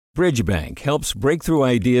Bridgebank helps breakthrough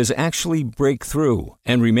ideas actually break through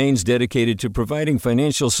and remains dedicated to providing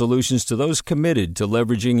financial solutions to those committed to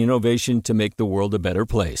leveraging innovation to make the world a better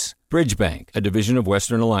place. Bridgebank, a division of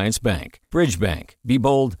Western Alliance Bank. Bridgebank. Be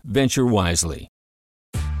bold, venture wisely.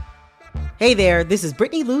 Hey there, this is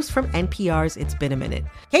Brittany Luce from NPR's It's Been a Minute.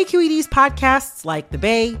 KQED's podcasts like The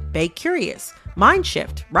Bay, Bay Curious, Mind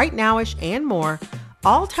Shift, Right Nowish, and more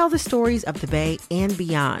all tell the stories of the Bay and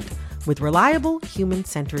beyond with reliable,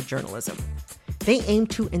 human-centered journalism. They aim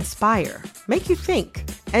to inspire, make you think,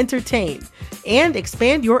 entertain, and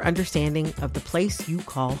expand your understanding of the place you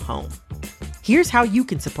call home. Here's how you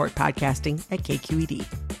can support podcasting at KQED.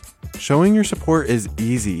 Showing your support is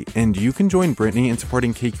easy, and you can join Brittany in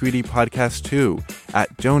supporting KQED Podcast too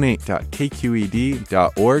at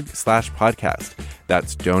donate.kqed.org/podcast.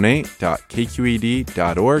 That's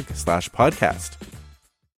donate.kqed.org/podcast.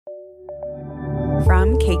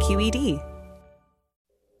 From KQED.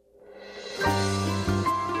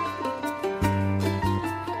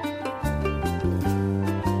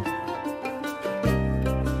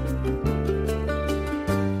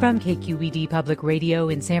 From KQED Public Radio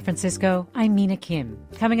in San Francisco, I'm Mina Kim.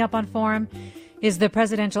 Coming up on Forum, is the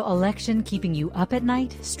presidential election keeping you up at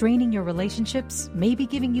night, straining your relationships, maybe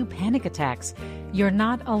giving you panic attacks? You're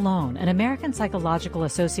not alone. An American Psychological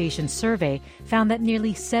Association survey found that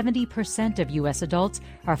nearly 70% of U.S. adults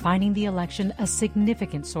are finding the election a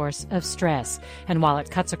significant source of stress. And while it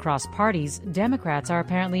cuts across parties, Democrats are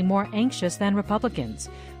apparently more anxious than Republicans.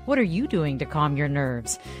 What are you doing to calm your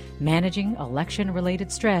nerves? Managing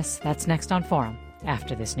election-related stress. That's next on Forum,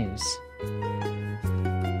 after this news.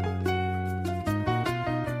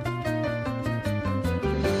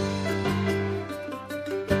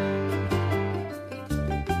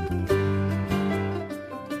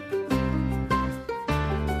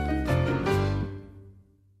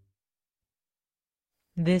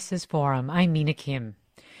 This is Forum. I'm Mina Kim.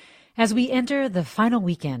 As we enter the final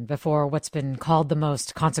weekend before what's been called the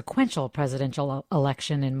most consequential presidential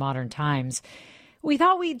election in modern times, we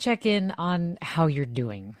thought we'd check in on how you're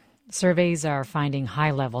doing. Surveys are finding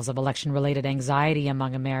high levels of election-related anxiety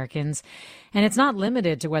among Americans, and it's not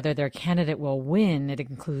limited to whether their candidate will win. It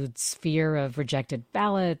includes fear of rejected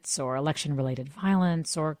ballots or election-related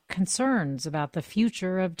violence or concerns about the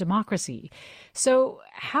future of democracy. So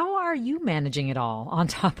how are you managing it all on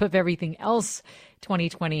top of everything else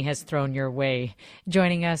 2020 has thrown your way?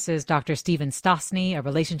 Joining us is Dr. Stephen Stosny, a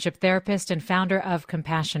relationship therapist and founder of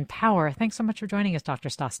Compassion Power. Thanks so much for joining us, Dr.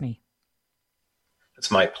 Stosny. It's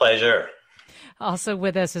my pleasure. Also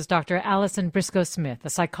with us is Dr. Allison Briscoe-Smith, a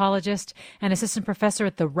psychologist and assistant professor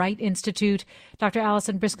at the Wright Institute. Dr.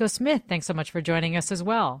 Allison Briscoe-Smith, thanks so much for joining us as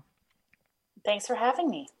well. Thanks for having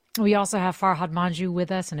me. We also have Farhad Manjoo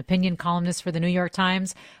with us, an opinion columnist for the New York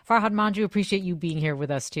Times. Farhad Manjoo, appreciate you being here with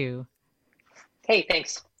us too. Hey,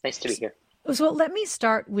 thanks. Nice to be here. So let me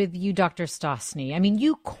start with you, Dr. Stosny. I mean,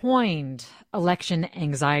 you coined election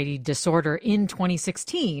anxiety disorder in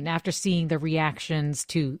 2016 after seeing the reactions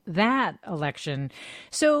to that election.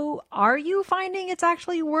 So are you finding it's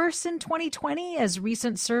actually worse in 2020, as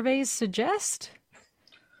recent surveys suggest?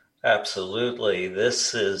 Absolutely.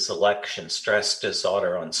 This is election stress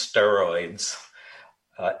disorder on steroids.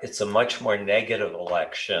 It's a much more negative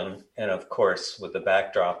election. And of course, with the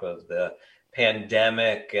backdrop of the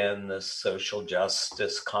pandemic and the social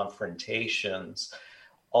justice confrontations,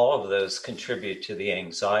 all of those contribute to the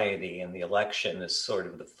anxiety, and the election is sort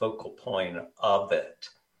of the focal point of it.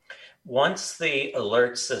 Once the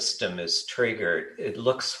alert system is triggered, it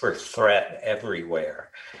looks for threat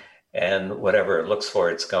everywhere, and whatever it looks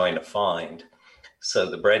for, it's going to find. So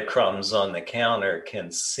the breadcrumbs on the counter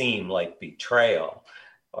can seem like betrayal.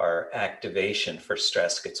 Our activation for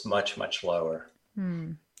stress gets much, much lower.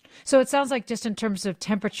 So it sounds like just in terms of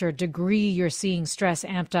temperature, degree, you're seeing stress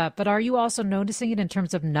amped up, but are you also noticing it in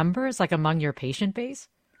terms of numbers, like among your patient base?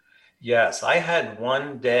 Yes, I had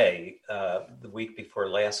one day the week before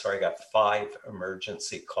last where I got 5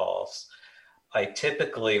 emergency calls. I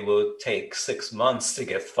typically will take 6 months to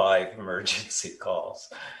get 5 emergency calls.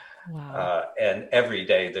 Wow. And every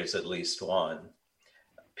day there's at least one.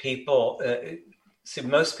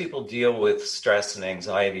 Most people deal with stress and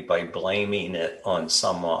anxiety by blaming it on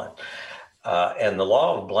someone. And the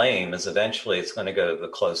law of blame is eventually it's going to go to the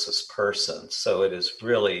closest person. So it is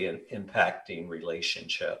really impacting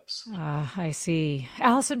relationships. I see.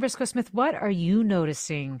 Allison Briscoe-Smith, what are you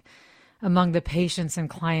noticing among the patients and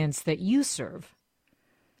clients that you serve?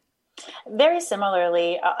 Very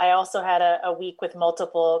similarly, I also had a week with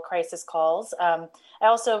multiple crisis calls. I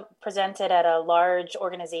also presented at a large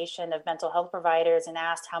organization of mental health providers and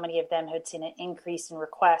asked how many of them had seen an increase in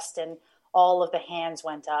requests. And all of the hands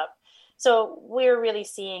went up. So we're really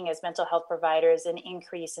seeing as mental health providers an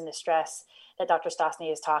increase in the stress that Dr.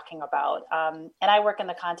 Stosny is talking about. And I work in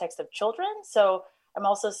the context of children. So I'm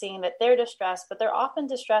also seeing that they're distressed, but they're often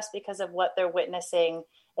distressed because of what they're witnessing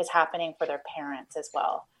is happening for their parents as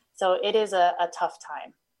well. So it is a tough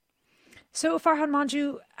time. So Farhad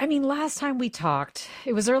Manjoo, I mean, last time we talked,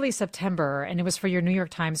 it was early September, and it was for your New York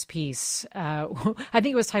Times piece. I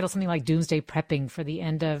think it was titled something like Doomsday Prepping for the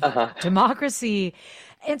End of Democracy.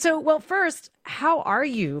 And so, well, first, how are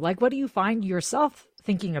you? Like, what do you find yourself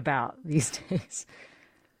thinking about these days?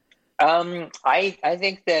 I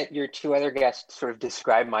think that your two other guests sort of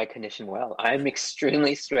describe my condition well. I'm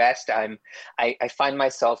extremely stressed. I find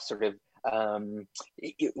myself sort of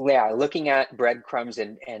looking at breadcrumbs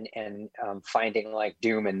and finding like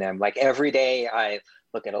doom in them. Like every day I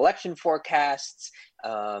look at election forecasts,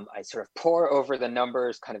 I sort of pore over the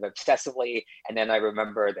numbers kind of obsessively, and then I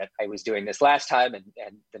remember that I was doing this last time and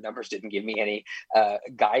the numbers didn't give me any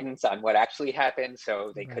guidance on what actually happened,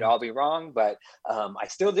 so they could all be wrong, but I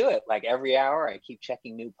still do it. Like every hour I keep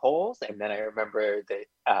checking new polls, and then I remember that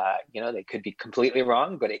they could be completely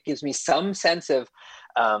wrong, but it gives me some sense of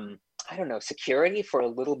I don't know, security for a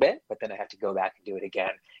little bit, but then I have to go back and do it again.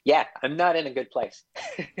 Yeah, I'm not in a good place.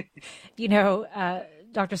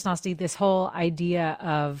 Dr. Stosny, this whole idea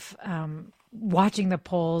of watching the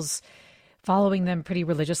polls, following them pretty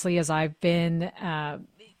religiously as I've been,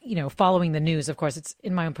 following the news. Of course, it's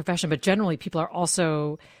in my own profession, but generally people are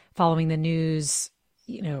also following the news,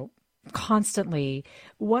 constantly.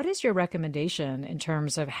 What is your recommendation in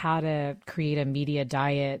terms of how to create a media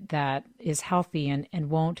diet that is healthy and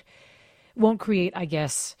won't create, I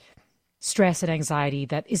guess, stress and anxiety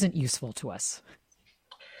that isn't useful to us?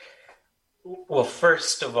 Well,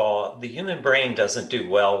 first of all, the human brain doesn't do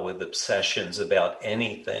well with obsessions about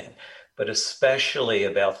anything, but especially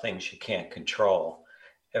about things you can't control.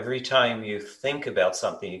 Every time you think about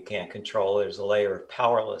something you can't control, there's a layer of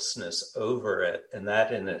powerlessness over it, and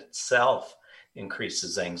that in itself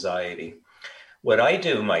increases anxiety. What I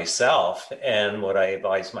do myself, and what I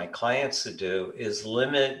advise my clients to do, is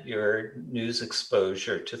limit your news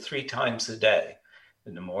exposure to 3 times a day: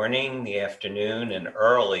 in the morning, the afternoon, and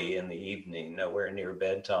early in the evening, nowhere near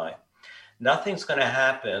bedtime. Nothing's going to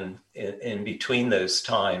happen in between those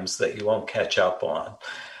times that you won't catch up on.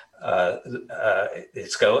 The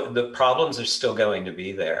problems are still going to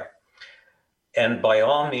be there. And by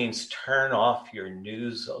all means, turn off your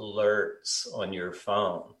news alerts on your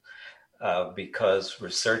phone. Because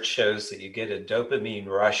research shows that you get a dopamine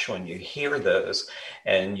rush when you hear those,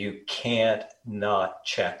 and you can't not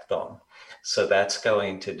check them. So that's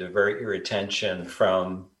going to divert your attention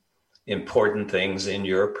from important things in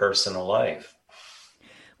your personal life.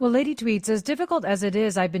 Well, Lady tweets, as difficult as it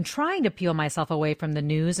is, I've been trying to peel myself away from the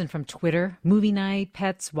news and from Twitter. Movie night,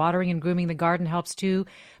 pets, watering and grooming the garden helps too.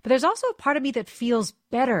 But there's also a part of me that feels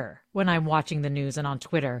better when I'm watching the news and on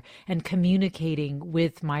Twitter and communicating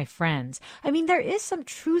with my friends. I mean, there is some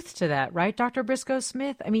truth to that, right, Dr.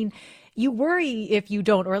 Briscoe-Smith? I mean, you worry if you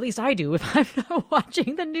don't, or at least I do, if I'm not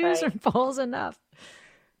watching the news or polls enough.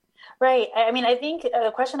 Right. I mean, I think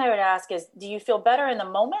the question I would ask is, do you feel better in the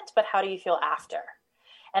moment, but how do you feel after?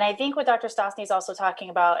 And I think what Dr. Stosny is also talking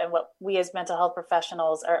about, and what we as mental health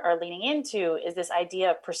professionals are leaning into, is this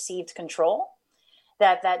idea of perceived control,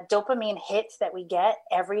 that dopamine hit that we get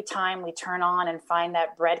every time we turn on and find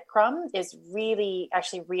that breadcrumb is really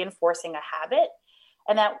actually reinforcing a habit,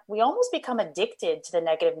 and that we almost become addicted to the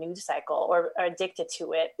negative news cycle or addicted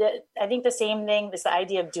to it. I think the same thing is the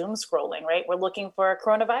idea of doom scrolling, right? We're looking for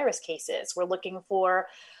coronavirus cases. We're looking for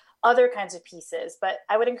other kinds of pieces. But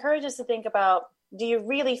I would encourage us to think about, do you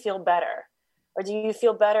really feel better? Or do you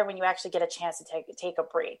feel better when you actually get a chance to take a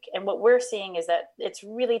break? And what we're seeing is that it's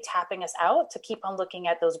really tapping us out to keep on looking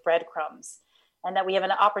at those breadcrumbs, and that we have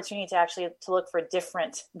an opportunity to look for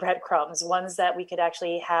different breadcrumbs, ones that we could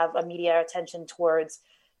actually have a media attention towards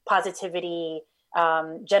positivity,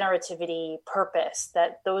 generativity, purpose,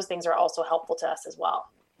 that those things are also helpful to us as well.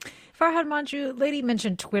 Farhad Manjoo, Lady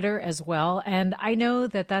mentioned Twitter as well, and I know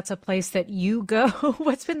that that's a place that you go.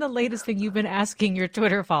 What's been the latest thing you've been asking your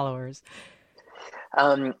Twitter followers?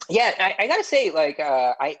 I got to say,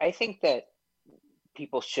 I think that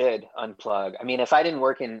people should unplug. I mean, if I didn't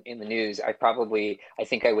work in the news, I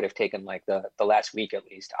think I would have taken the last week at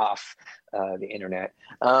least off the internet.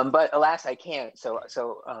 But alas, I can't.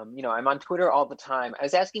 So I'm on Twitter all the time. I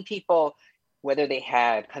was asking people whether they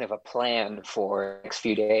had kind of a plan for the next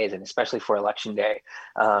few days, and especially for election day.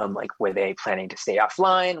 Were they planning to stay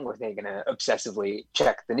offline? Were they going to obsessively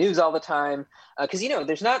check the news all the time? Because,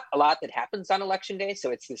 there's not a lot that happens on election day.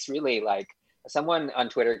 So it's this really Someone on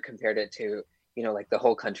Twitter compared it to, like the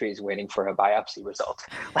whole country is waiting for a biopsy result.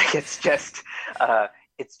 Like it's just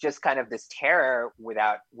kind of this terror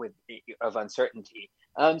of uncertainty.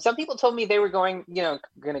 Some people told me they were going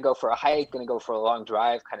to go for a hike, going to go for a long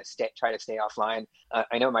drive, kind of try to stay offline.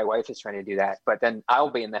 I know my wife is trying to do that, but then I'll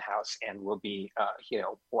be in the house and we'll be,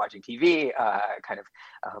 watching TV,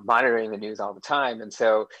 monitoring the news all the time. And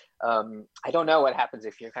so I don't know what happens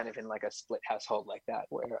if you're kind of in like a split household like that,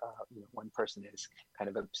 where one person is kind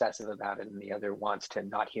of obsessive about it and the other wants to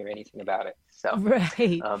not hear anything about it. So,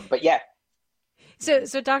 right. But yeah.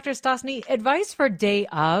 So Dr. Stosny, advice for day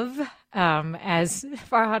of, as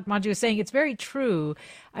Farhad Manjoo was saying, it's very true.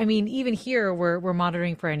 I mean, even here, we're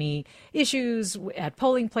monitoring for any issues at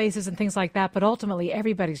polling places and things like that, but ultimately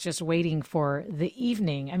everybody's just waiting for the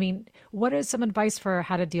evening. I mean, what is some advice for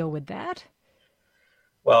how to deal with that?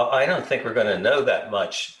 Well, I don't think we're going to know that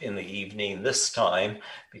much in the evening this time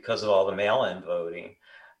because of all the mail-in voting,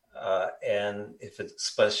 and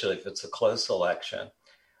especially if it's a close election.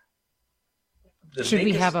 Should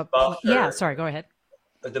we have a buffer? Yeah, sorry, go ahead.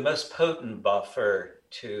 The most potent buffer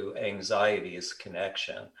to anxiety is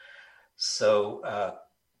connection. So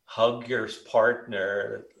hug your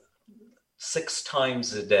partner 6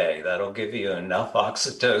 times a day. That'll give you enough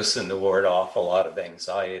oxytocin to ward off a lot of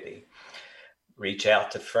anxiety. Reach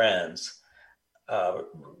out to friends.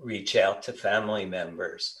 Reach out to family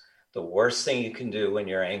members. The worst thing you can do when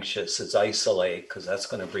you're anxious is isolate, because that's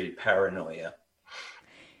going to breed paranoia.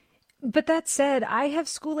 But that said, I have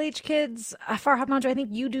school-age kids. Farhad Manjoo, I think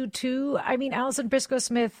you do too. I mean, Alison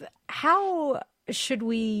Briscoe-Smith, how should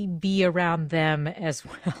we be around them as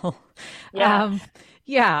well? Yeah.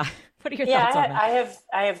 What are your thoughts on that?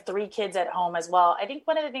 I have 3 kids at home as well. I think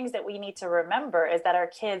one of the things that we need to remember is that our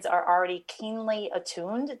kids are already keenly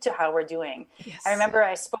attuned to how we're doing. Yes. I remember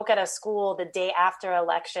I spoke at a school the day after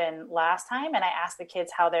election last time, and I asked the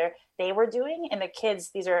kids how they were doing. And the kids,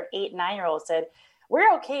 these are 8, 9-year-olds, said,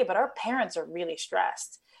 "We're okay, but our parents are really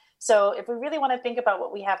stressed." So if we really want to think about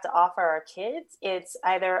what we have to offer our kids, it's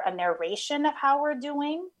either a narration of how we're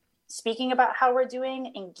doing, speaking about how we're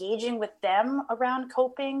doing, engaging with them around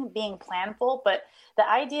coping, being planful. But the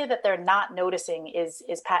idea that they're not noticing is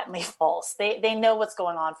patently false. They know what's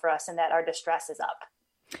going on for us and that our distress is up.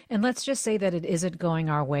 And let's just say that it isn't going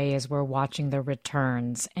our way as we're watching the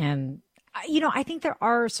returns. And I think there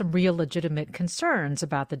are some real legitimate concerns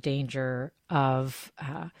about the danger of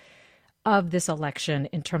this election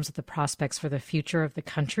in terms of the prospects for the future of the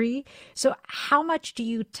country. So how much do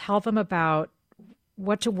you tell them about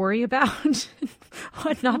what to worry about,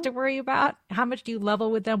 what not to worry about? How much do you level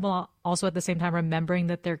with them while also at the same time remembering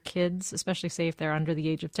that they're kids, especially say if they're under the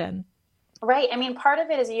age of 10? Right. I mean, part of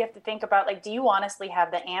it is you have to think about, like, do you honestly have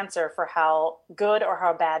the answer for how good or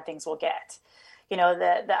how bad things will get?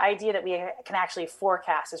 The idea that we can actually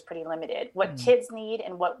forecast is pretty limited. What kids need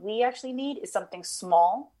and what we actually need is something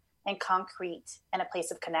small and concrete and a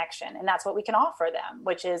place of connection. And that's what we can offer them,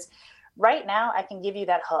 which is right now, I can give you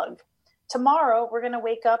that hug. Tomorrow, we're going to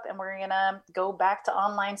wake up and we're going to go back to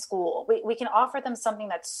online school. We can offer them something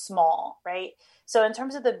that's small, right? So in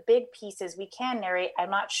terms of the big pieces, we can narrate, I'm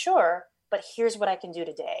not sure, but here's what I can do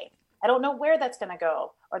today. I don't know where that's going to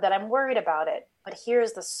go or that I'm worried about it, but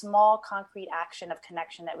here's the small concrete action of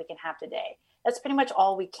connection that we can have today. That's pretty much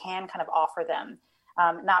all we can kind of offer them,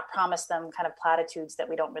 not promise them kind of platitudes that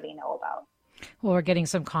we don't really know about. Well, we're getting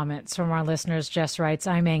some comments from our listeners. Jess writes,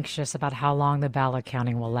 "I'm anxious about how long the ballot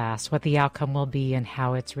counting will last, what the outcome will be, and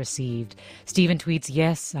how it's received." Stephen tweets,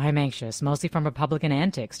 "Yes, I'm anxious, mostly from Republican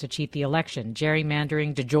antics to cheat the election,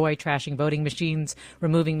 gerrymandering, DeJoy trashing voting machines,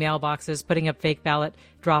 removing mailboxes, putting up fake ballot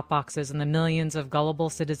drop boxes, and the millions of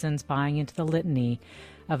gullible citizens buying into the litany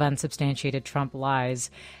of unsubstantiated Trump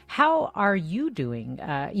lies." How are you doing?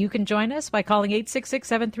 You can join us by calling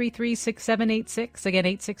 866-733-6786. Again,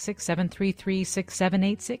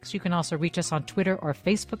 866-733-6786. You can also reach us on Twitter or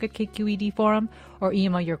Facebook at KQED Forum, or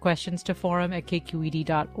email your questions to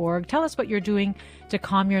forum@kqed.org. Tell us what you're doing to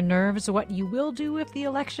calm your nerves, what you will do if the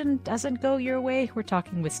election doesn't go your way. We're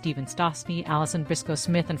talking with Stephen Stosny, Alison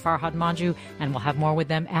Briscoe-Smith, and Farhad Manjoo, and we'll have more with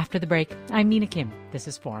them after the break. I'm Mina Kim. This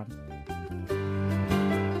is Forum.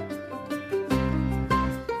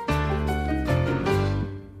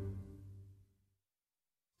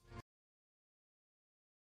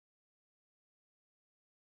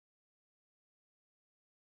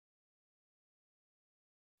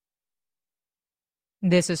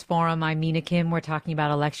 This is Forum. I'm Mina Kim. We're talking about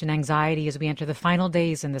election anxiety as we enter the final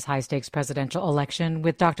days in this high-stakes presidential election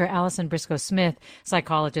with Dr. Allison Briscoe-Smith,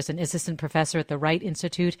 psychologist and assistant professor at the Wright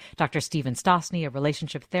Institute, Dr. Stephen Stosny, a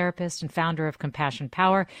relationship therapist and founder of Compassion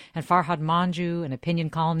Power, and Farhad Manjoo, an opinion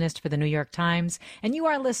columnist for the New York Times. And you,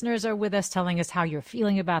 our listeners, are with us telling us how you're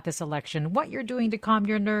feeling about this election, what you're doing to calm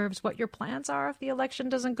your nerves, what your plans are if the election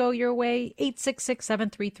doesn't go your way.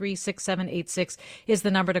 866-733-6786 is the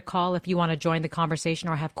number to call if you want to join the conversation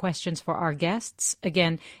or have questions for our guests.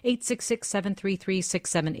 Again,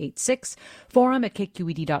 866-733-6786.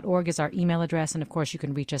 Forum@kqed.org is our email address. And of course, you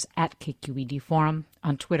can reach us at KQED Forum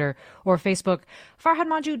on Twitter or Facebook. Farhad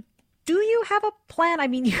Manjoo, do you have a plan? I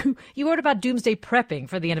mean, you wrote about doomsday prepping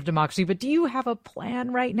for the end of democracy, but do you have a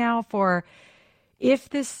plan right now for if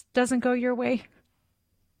this doesn't go your way?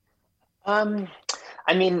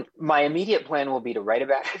 I mean, my immediate plan will be to write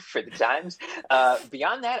about it for the Times.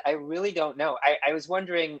 Beyond that, I really don't know. I was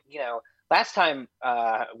wondering, last time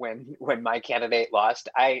when my candidate lost,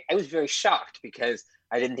 I was very shocked because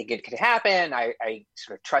I didn't think it could happen. I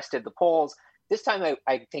sort of trusted the polls. This time,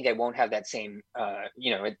 I think I won't have that same,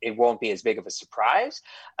 it won't be as big of a surprise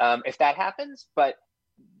if that happens. But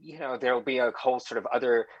there'll be a whole sort of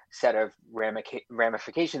other set of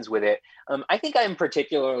ramifications with it. I think I'm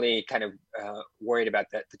particularly kind of worried about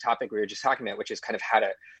the topic we were just talking about, which is kind of how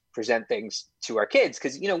to present things to our kids.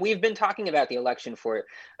 Because, we've been talking about the election for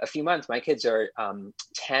a few months. My kids are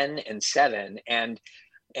 10 and 7. And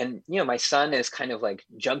my son is kind of like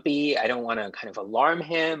jumpy. I don't want to kind of alarm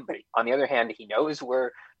him. But on the other hand, he knows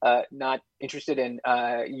we're not interested in,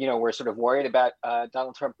 we're sort of worried about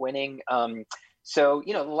Donald Trump winning. So,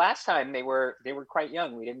 the last time they were quite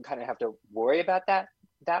young. We didn't kind of have to worry about that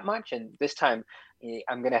much. And this time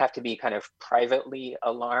I'm going to have to be kind of privately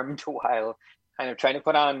alarmed while kind of trying to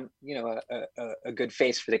put on, a good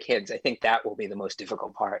face for the kids. I think that will be the most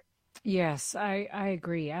difficult part. Yes, I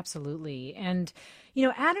agree. Absolutely. And,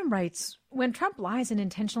 Adam writes, when Trump lies and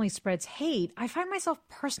intentionally spreads hate, I find myself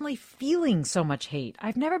personally feeling so much hate.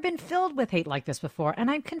 I've never been filled with hate like this before, and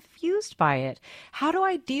I'm confused by it. How do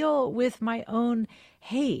I deal with my own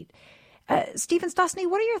hate? Stephen Stosny,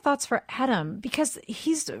 what are your thoughts for Adam? Because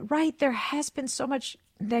he's right. There has been so much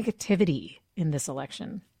negativity in this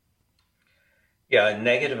election. Yeah,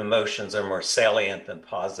 negative emotions are more salient than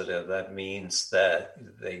positive. That means that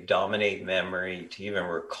they dominate memory. To even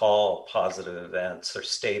recall positive events or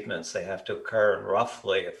statements, they have to occur in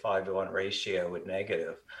roughly a 5-to-1 ratio with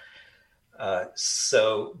negative.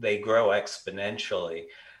 So they grow exponentially.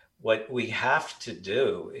 What we have to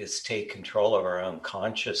do is take control of our own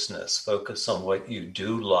consciousness, focus on what you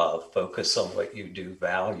do love, focus on what you do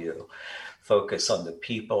value, focus on the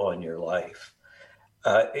people in your life.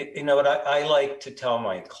 What I like to tell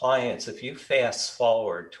my clients, if you fast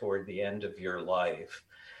forward toward the end of your life,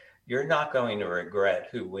 you're not going to regret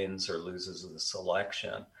who wins or loses this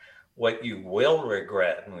election. What you will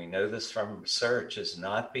regret, and we know this from research, is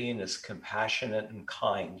not being as compassionate and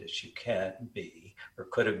kind as you can be or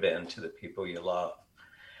could have been to the people you love.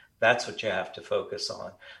 That's what you have to focus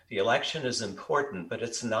on. The election is important, but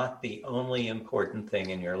it's not the only important thing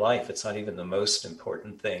in your life. It's not even the most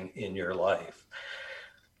important thing in your life.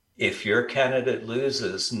 If your candidate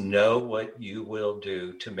loses, know what you will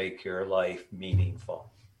do to make your life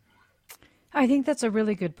meaningful. I think that's a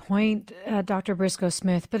really good point, Dr.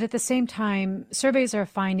 Briscoe-Smith. But at the same time, surveys are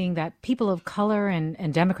finding that people of color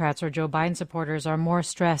and Democrats or Joe Biden supporters are more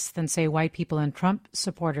stressed than, say, white people and Trump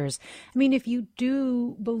supporters. I mean, if you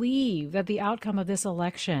do believe that the outcome of this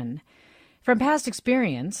election, from past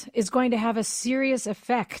experience, is going to have a serious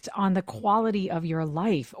effect on the quality of your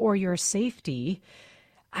life or your safety,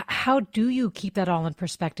 how do you keep that all in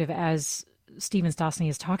perspective, as Stephen Stosny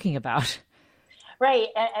is talking about? Right.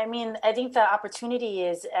 I mean, I think the opportunity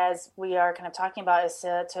is, as we are kind of talking about, is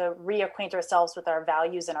to reacquaint ourselves with our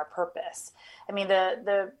values and our purpose. I mean,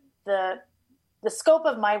 the scope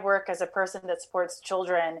of my work as a person that supports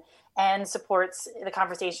children and supports the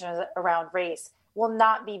conversation around race will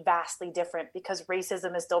not be vastly different because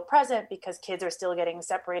racism is still present, because kids are still getting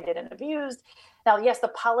separated and abused. Now, yes, the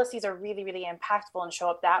policies are really, really impactful and show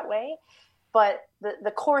up that way, but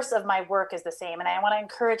the course of my work is the same. And I want to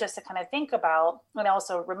encourage us to kind of think about and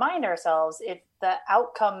also remind ourselves, if the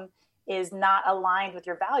outcome is not aligned with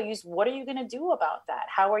your values, what are you going to do about that?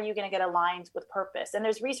 How are you going to get aligned with purpose? And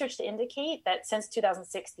there's research to indicate that since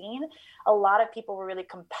 2016, a lot of people were really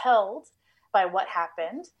compelled by what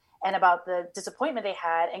happened and about the disappointment they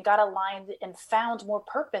had, and got aligned and found more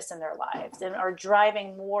purpose in their lives and are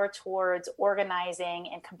driving more towards organizing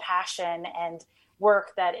and compassion and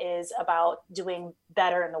work that is about doing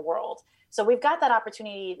better in the world. So we've got that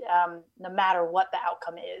opportunity no matter what the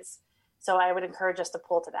outcome is. So I would encourage us to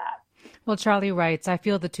pull to that. Well, Charlie writes, I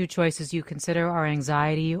feel the two choices you consider are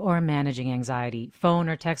anxiety or managing anxiety. Phone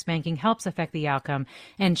or text banking helps affect the outcome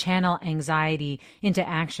and channel anxiety into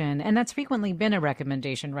action. And that's frequently been a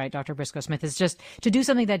recommendation, right, Dr. Briscoe-Smith, is just to do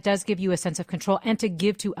something that does give you a sense of control and to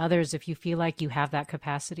give to others if you feel like you have that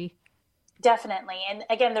capacity. Definitely. And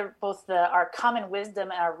again, our common wisdom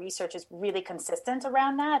and our research is really consistent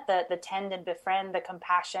around that, the tend and befriend, the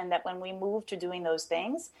compassion, that when we move to doing those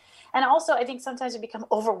things. And also, I think sometimes we become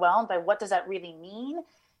overwhelmed by what does that really mean?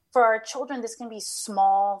 For our children, this can be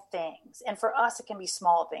small things. And for us, it can be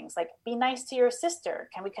small things like be nice to your sister.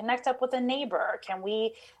 Can we connect up with a neighbor? Can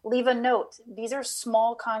we leave a note? These are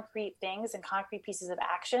small, concrete things and concrete pieces of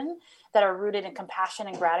action that are rooted in compassion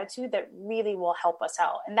and gratitude that really will help us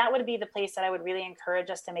out. And that would be the place that I would really encourage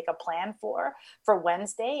us to make a plan for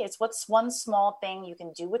Wednesday. It's what's one small thing you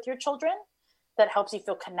can do with your children that helps you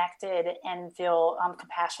feel connected and feel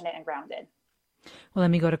compassionate and grounded. Well,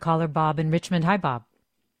 let me go to caller Bob in Richmond. Hi, Bob.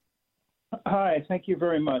 Hi, thank you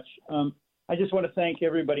very much. I just want to thank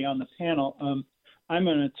everybody on the panel. I'm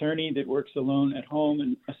an attorney that works alone at home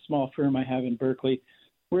in a small firm I have in Berkeley.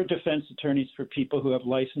 We're defense attorneys for people who have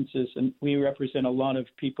licenses, and we represent a lot of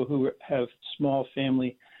people who have small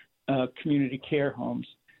family community care homes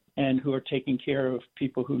and who are taking care of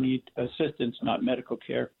people who need assistance, not medical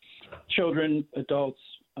care, children, adults,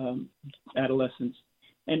 adolescents.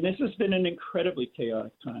 And this has been an incredibly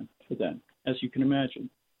chaotic time for them, as you can imagine.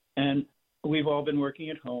 And we've all been working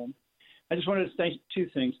at home. I just wanted to say two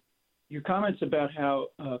things. Your comments about how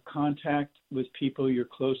contact with people you're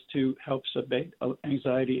close to helps abate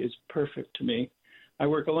anxiety is perfect to me. I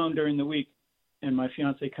work alone during the week, and my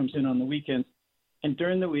fiance comes in on the weekends. And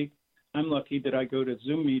during the week, I'm lucky that I go to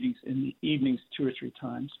Zoom meetings in the evenings 2 or 3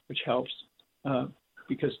 times, which helps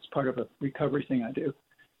because it's part of a recovery thing I do.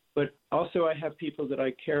 But also I have people that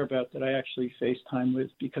I care about that I actually FaceTime with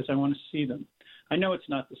because I want to see them. I know it's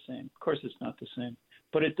not the same. Of course it's not the same.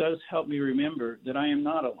 But it does help me remember that I am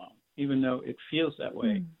not alone, even though it feels that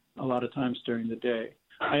way a lot of times during the day.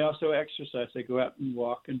 I also exercise. I go out and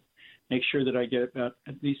walk and make sure that I get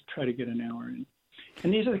at least try to get an hour in.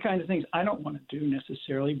 And these are the kinds of things I don't want to do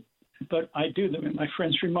necessarily, but I do them, and my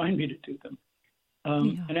friends remind me to do them.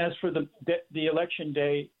 And as for the election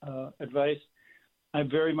day advice, I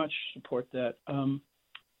very much support that.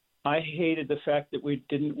 I hated the fact that we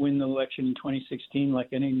didn't win the election in 2016 like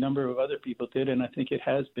any number of other people did, and I think it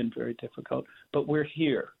has been very difficult. But we're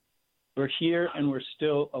here. We're here, and we're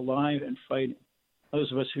still alive and fighting.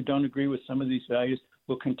 Those of us who don't agree with some of these values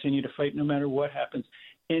will continue to fight no matter what happens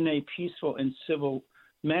in a peaceful and civil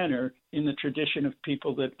manner in the tradition of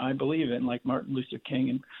people that I believe in, like Martin Luther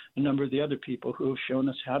King and a number of the other people who have shown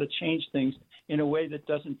us how to change things in a way that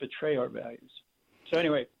doesn't betray our values. So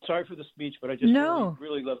anyway, sorry for the speech, but I just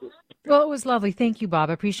really love this. Well, it was lovely. Thank you, Bob.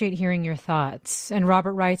 I appreciate hearing your thoughts. And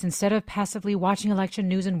Robert writes, instead of passively watching election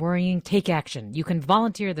news and worrying, take action. You can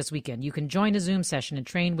volunteer this weekend. You can join a Zoom session and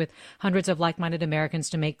train with hundreds of like-minded Americans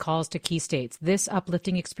to make calls to key states. This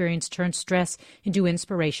uplifting experience turns stress into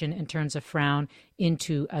inspiration and turns a frown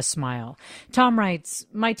into a smile. Tom writes,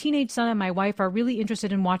 my teenage son and my wife are really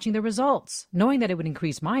interested in watching the results. Knowing that it would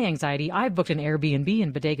increase my anxiety, I've booked an Airbnb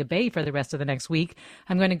in Bodega Bay for the rest of the next week.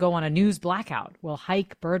 I'm going to go on a news blackout. We'll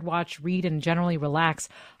hike, birdwatch, read, and generally relax.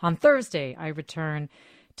 On Thursday, I return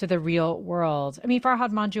to the real world. I mean,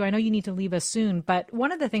 Farhad Manjoo, I know you need to leave us soon, but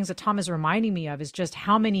one of the things that Tom is reminding me of is just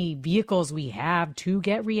how many vehicles we have to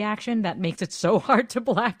get reaction that makes it so hard to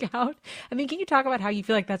black out. I mean, can you talk about how you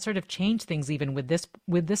feel like that sort of changed things even with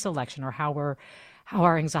this election, or how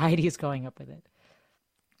our anxiety is going up with it?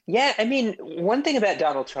 Yeah, I mean, one thing about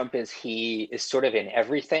Donald Trump is he is sort of in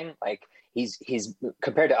everything. Like he's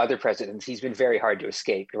compared to other presidents, he's been very hard to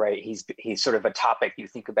escape, right? He's sort of a topic you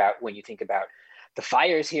think about when you think about the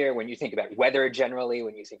fires here, when you think about weather generally,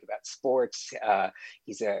 when you think about sports,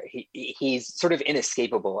 he's sort of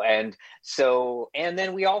inescapable. And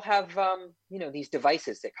then we all have, these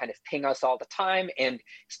devices that kind of ping us all the time. And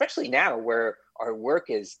especially now where our work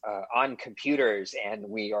is on computers and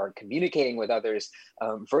we are communicating with others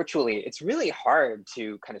virtually, it's really hard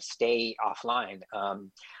to kind of stay offline.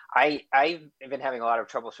 I've been having a lot of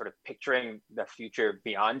trouble sort of picturing the future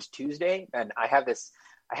beyond Tuesday. And I have this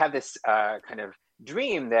kind of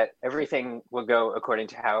dream that everything will go according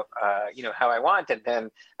to how I want, and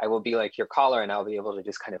then I will be like your caller, and I'll be able to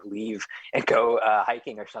just kind of leave and go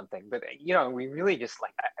hiking or something. But we really just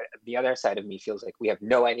the other side of me feels like we have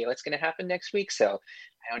no idea what's going to happen next week, so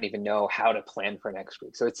I don't even know how to plan for next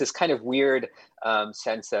week. So it's this kind of weird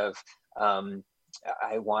sense of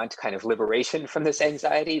I want kind of liberation from this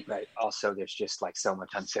anxiety, but also there's just like so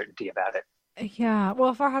much uncertainty about it. Yeah.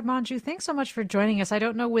 Well, Farhad Manjoo, thanks so much for joining us. I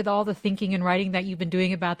don't know, with all the thinking and writing that you've been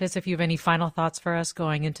doing about this, if you have any final thoughts for us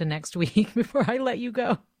going into next week before I let you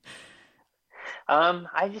go.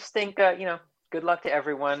 I just think, good luck to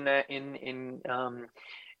everyone in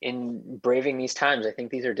braving these times. I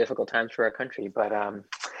think these are difficult times for our country, but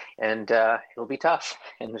it'll be tough.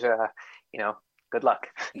 And good luck.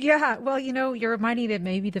 Yeah, well, you're reminding that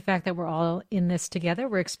maybe the fact that we're all in this together,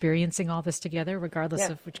 we're experiencing all this together, regardless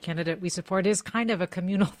of which candidate we support, is kind of a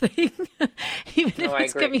communal thing, even if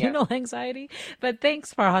it's communal anxiety. But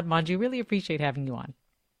thanks, Farhad Manjoo. Really appreciate having you on.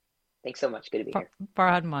 Thanks so much. Good to be here.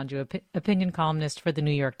 Farhad Manjoo, opinion columnist for the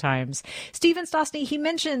New York Times. Stephen Stosny, he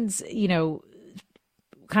mentions,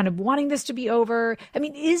 kind of wanting this to be over. I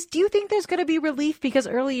mean, do you think there's going to be relief? Because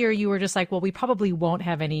earlier you were just like, well, we probably won't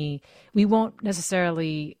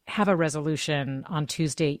necessarily have a resolution on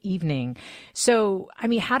Tuesday evening. So, I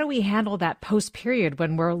mean, how do we handle that post period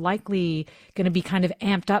when we're likely going to be kind of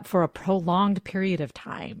amped up for a prolonged period of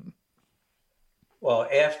time? Well,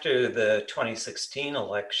 after the 2016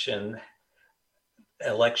 election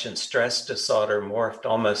stress disorder morphed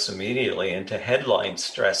almost immediately into headline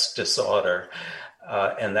stress disorder.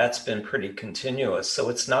 And that's been pretty continuous, so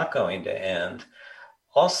it's not going to end.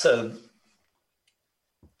 Also,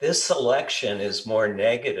 this election is more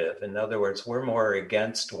negative. In other words, we're more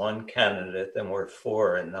against one candidate than we're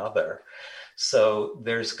for another. So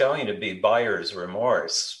there's going to be buyer's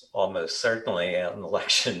remorse, almost certainly on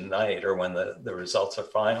election night or when the results are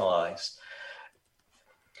finalized.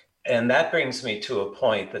 And that brings me to a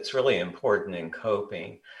point that's really important in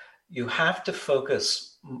coping. You have to focus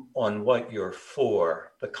on what you're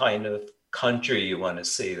for, the kind of country you want to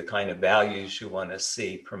see, the kind of values you want to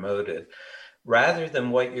see promoted, rather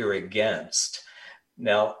than what you're against.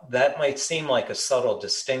 Now, that might seem like a subtle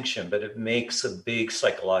distinction, but it makes a big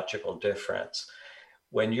psychological difference.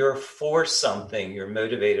 When you're for something, you're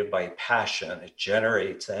motivated by passion. It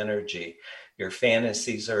generates energy. Your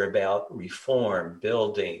fantasies are about reform,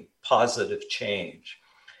 building, positive change.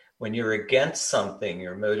 When you're against something,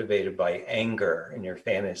 you're motivated by anger and your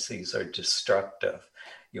fantasies are destructive.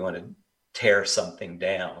 You want to tear something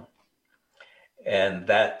down. And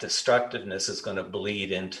that destructiveness is going to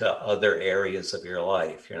bleed into other areas of your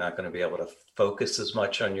life. You're not going to be able to focus as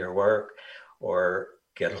much on your work or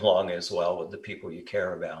get along as well with the people you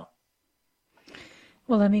care about.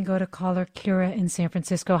 Well, let me go to caller Kira in San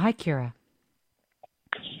Francisco. Hi, Kira.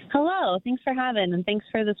 Hello. Thanks for having and thanks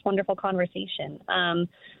for this wonderful conversation.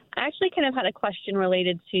 I actually kind of had a question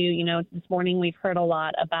related to, this morning we've heard a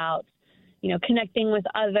lot about, connecting with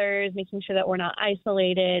others, making sure that we're not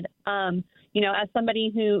isolated. As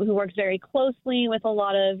somebody who works very closely with a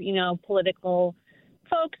lot of, political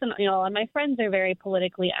folks and, a lot of my friends are very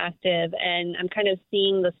politically active, and I'm kind of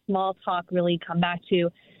seeing the small talk really come back to,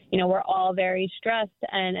 we're all very stressed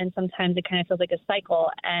and sometimes it kind of feels like a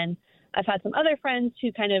cycle. And I've had some other friends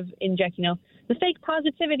who kind of inject, the fake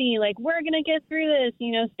positivity, like we're going to get through this,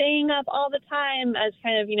 staying up all the time as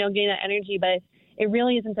kind of, getting that energy, but it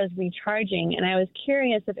really isn't as recharging. And I was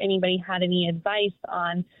curious if anybody had any advice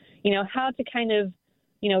on, how to kind of,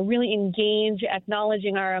 really engage,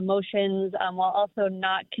 acknowledging our emotions while also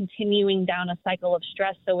not continuing down a cycle of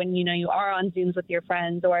stress. So when, you are on Zooms with your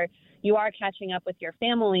friends or you are catching up with your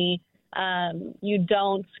family, you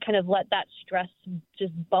don't kind of let that stress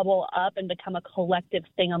just bubble up and become a collective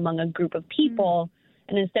thing among a group of people,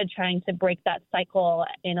 and instead trying to break that cycle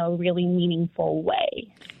in a really meaningful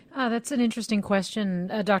way. That's an interesting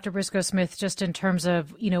question, Dr. Briscoe-Smith, just in terms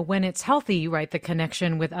of, when it's healthy, right, the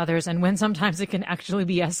connection with others, and when sometimes it can actually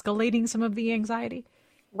be escalating some of the anxiety.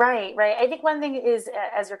 Right. I think one thing is,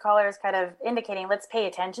 as your caller is kind of indicating, let's pay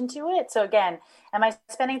attention to it. So again, am I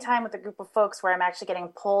spending time with a group of folks where I'm actually getting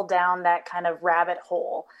pulled down that kind of rabbit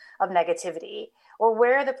hole of negativity? Or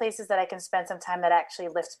where are the places that I can spend some time that actually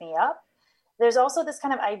lift me up? There's also this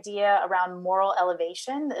kind of idea around moral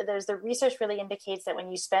elevation. The research really indicates that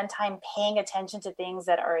when you spend time paying attention to things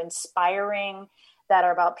that are inspiring, that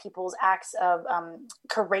are about people's acts of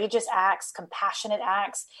courageous acts, compassionate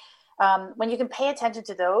acts, when you can pay attention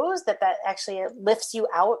to those, that actually lifts you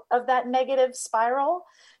out of that negative spiral.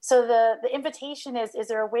 So the invitation is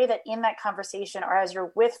there a way that in that conversation or as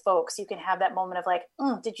you're with folks, you can have that moment of like,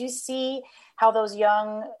 did you see how those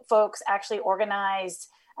young folks actually organized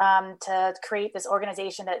to create this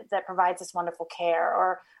organization that provides this wonderful care?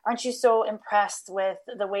 Or aren't you so impressed with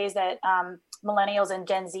the ways that millennials and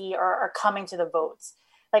Gen Z are coming to the votes?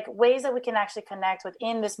 Like ways that we can actually connect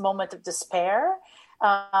within this moment of despair,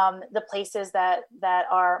 the places that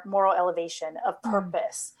are moral elevation, of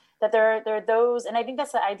purpose, that there are those, and I think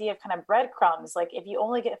that's the idea of kind of breadcrumbs. Like if you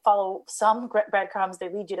only follow some breadcrumbs, they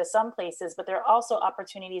lead you to some places, but there are also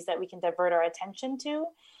opportunities that we can divert our attention to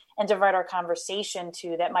and divert our conversation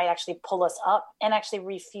to that might actually pull us up and actually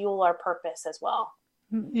refuel our purpose as well.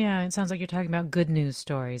 Yeah, it sounds like you're talking about good news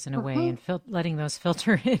stories in a way and letting those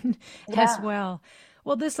filter in as well.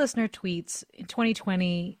 Well, this listener tweets, in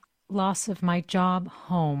 2020, loss of my job,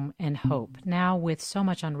 home, and hope. Now, with so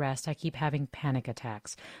much unrest, I keep having panic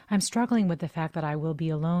attacks. I'm struggling with the fact that I will be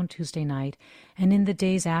alone Tuesday night and in the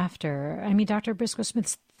days after. I mean, Dr.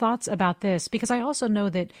 Briscoe-Smith's thoughts about this, because I also know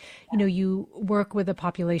that, you work with a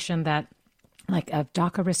population that, like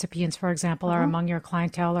DACA recipients, for example, are among your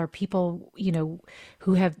clientele, or people,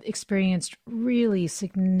 who have experienced really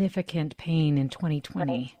significant pain in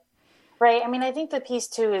 2020. Right. I mean, I think the piece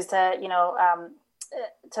too is that,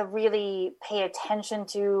 to really pay attention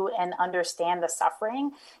to and understand the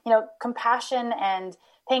suffering. Compassion and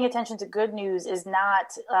paying attention to good news is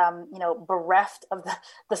not, bereft of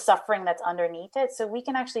the suffering that's underneath it. So we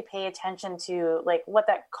can actually pay attention to, like, what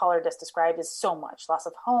that caller just described is so much loss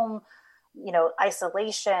of home,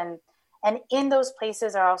 isolation. And in those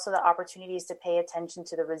places are also the opportunities to pay attention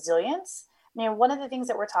to the resilience. One of the things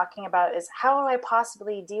that we're talking about is, how do I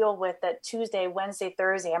possibly deal with that Tuesday, Wednesday,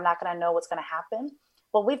 Thursday, I'm not going to know what's going to happen?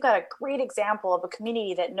 Well, we've got a great example of a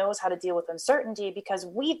community that knows how to deal with uncertainty, because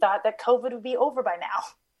we thought that COVID would be over by now.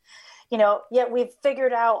 Yet we've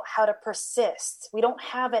figured out how to persist. We don't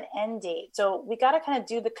have an end date. So we got to kind of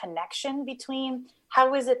do the connection between,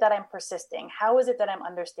 how is it that I'm persisting? How is it that I'm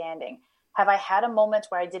understanding? Have I had a moment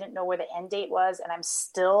where I didn't know where the end date was and I'm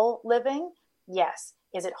still living? Yes.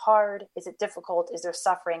 Is it hard? Is it difficult? Is there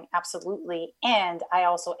suffering? Absolutely. And I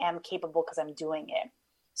also am capable because I'm doing it.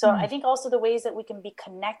 So I think also the ways that we can be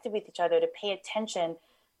connected with each other, to pay attention,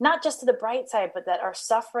 not just to the bright side, but that our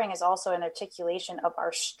suffering is also an articulation of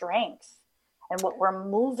our strength, and what we're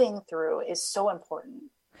moving through is so important.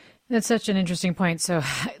 That's such an interesting point. So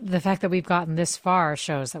the fact that we've gotten this far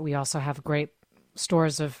shows that we also have great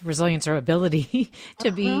stores of resilience, or ability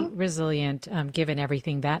to be resilient, given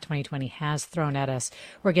everything that 2020 has thrown at us.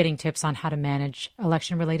 We're getting tips on how to manage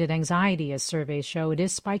election-related anxiety, as surveys show it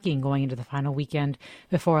is spiking going into the final weekend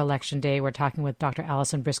before Election Day. We're talking with Dr.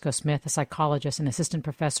 Allison Briscoe-Smith, a psychologist and assistant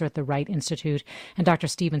professor at the Wright Institute, and Dr.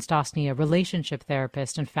 Stephen Stosny, a relationship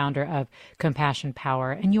therapist and founder of Compassion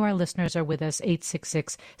Power. And you, our listeners, are with us.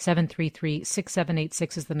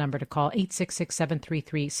 866-733-6786 is the number to call.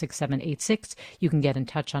 866-733-6786. You can get in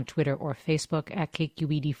touch on Twitter or Facebook at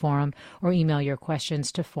KQED Forum, or email your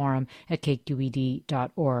questions to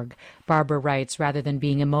forum@kqed.org. Barbara writes, rather than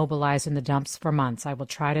being immobilized in the dumps for months, I will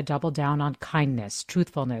try to double down on kindness,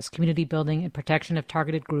 truthfulness, community building, and protection of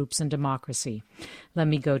targeted groups and democracy. Let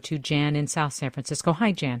me go to Jan in South San Francisco.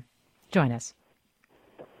 Hi, Jan. Join us.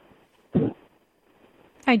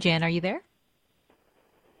 Hi, Jan. Are you there?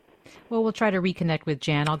 Well, we'll try to reconnect with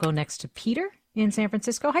Jan. I'll go next to Peter in San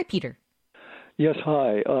Francisco. Hi, Peter. Yes,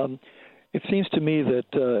 hi. It seems to me that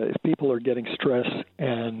if people are getting stress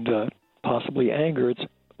and possibly anger, it's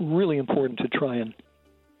really important to try and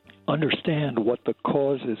understand what the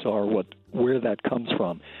causes are, where that comes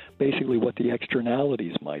from, basically what the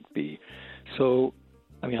externalities might be. So,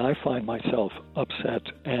 I find myself upset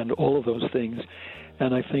and all of those things,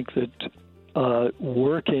 and I think that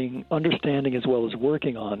understanding as well as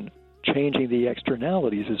working on changing the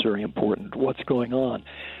externalities is very important. What's going on?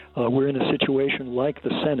 We're in a situation like the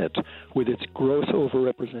Senate, with its gross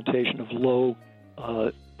overrepresentation of low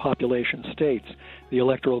population states, the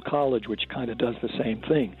Electoral College, which kind of does the same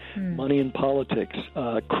thing, money in politics,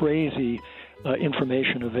 crazy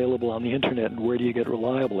information available on the internet, and where do you get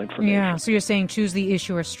reliable information? Yeah, so you're saying choose the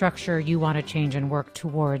issue or structure you want to change and work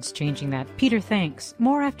towards changing that. Peter, thanks.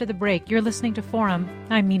 More after the break. You're listening to Forum.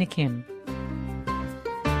 I'm Mina Kim.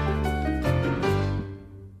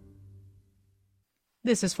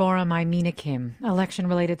 This is Forum. I'm Mina Kim.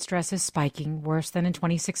 Election-related stress is spiking, worse than in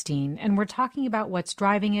 2016, and we're talking about what's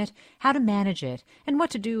driving it, how to manage it, and what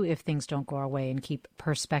to do if things don't go our way, and keep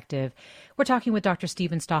perspective. We're talking with Dr.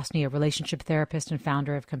 Stephen Stosny, a relationship therapist and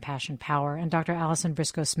founder of Compassion Power, and Dr. Allison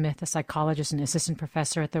Briscoe-Smith, a psychologist and assistant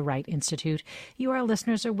professor at the Wright Institute. You, our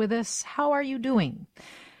listeners, are with us. How are you doing?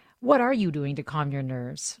 What are you doing to calm your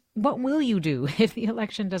nerves? What will you do if the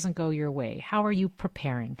election doesn't go your way? How are you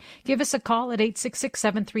preparing? Give us a call at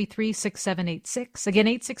 866-733-6786. Again,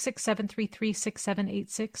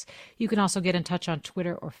 866-733-6786. You can also get in touch on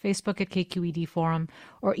Twitter or Facebook at KQED Forum,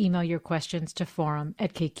 or email your questions to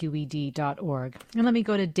forum@kqed.org. And let me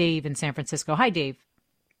go to Dave in San Francisco. Hi, Dave.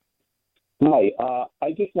 Hi.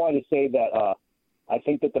 I just wanted to say that I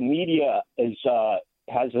think that the media is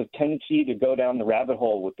has a tendency to go down the rabbit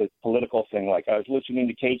hole with the political thing. Like I was listening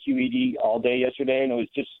to KQED all day yesterday, and it was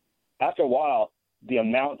just, after a while, the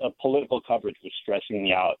amount of political coverage was stressing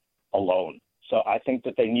me out alone. So I think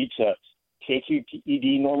that they need to,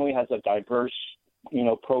 KQED normally has a diverse,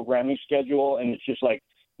 programming schedule, and it's just like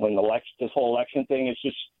when this whole election thing,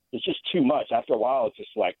 it's just too much. After a while, it's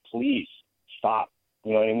just like, please stop.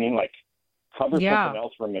 You know what I mean? Like, cover something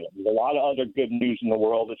else for a minute. There's a lot of other good news in the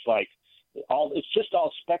world. It's like it's just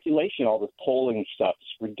all speculation, all this polling stuff.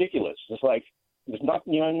 It's ridiculous. It's like there's not,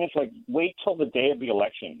 you know what I mean? It's like wait till the day of the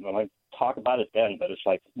election. I might talk about it then, but it's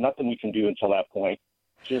like nothing we can do until that point.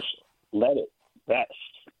 Just let it rest.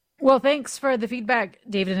 Well, thanks for the feedback,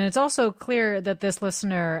 David. And it's also clear that this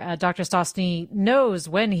listener, Dr. Stosny, knows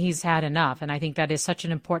when he's had enough. And I think that is such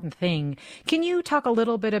an important thing. Can you talk a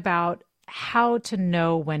little bit about how to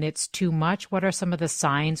know when it's too much? What are some of the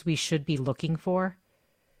signs we should be looking for?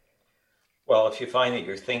 Well, if you find that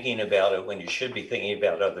you're thinking about it when you should be thinking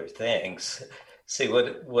about other things, see,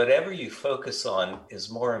 whatever you focus on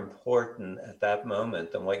is more important at that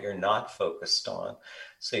moment than what you're not focused on.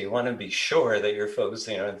 So you want to be sure that you're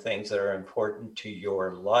focusing on things that are important to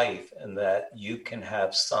your life and that you can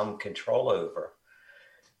have some control over.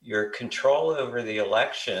 Your control over the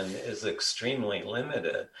election is extremely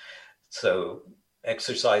limited. So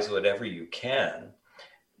exercise whatever you can,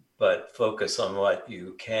 but focus on what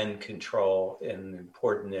you can control in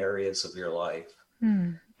important areas of your life.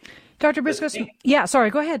 Dr. Briscoe,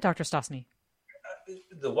 go ahead, Dr. Stosny.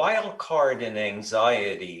 The wild card in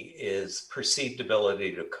anxiety is perceived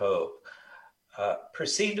ability to cope.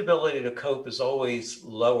 Perceived ability to cope is always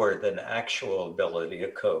lower than actual ability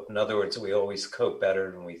to cope. In other words, we always cope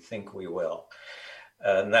better than we think we will.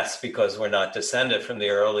 And that's because we're not descended from the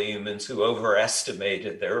early humans who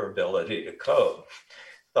overestimated their ability to cope,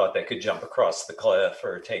 thought they could jump across the cliff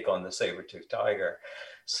or take on the saber-toothed tiger.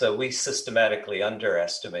 So we systematically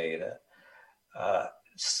underestimate it.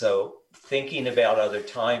 So thinking about other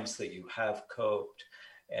times that you have coped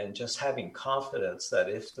and just having confidence that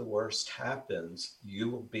if the worst happens, you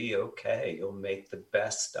will be okay. You'll make the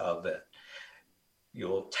best of it.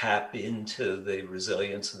 You'll tap into the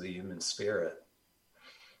resilience of the human spirit.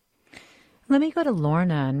 Let me go to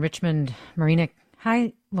Lorna in Richmond, Marina.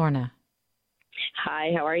 Hi, Lorna.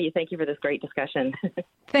 Hi, how are you? Thank you for this great discussion.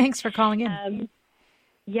 Thanks for calling in.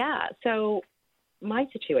 So my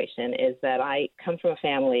situation is that I come from a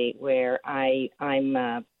family where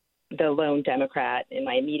I'm the lone Democrat in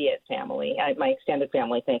my immediate family. My extended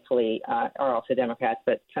family, thankfully, are also Democrats,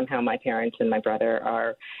 but somehow my parents and my brother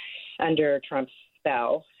are under Trump's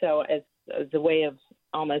spell. So as a way of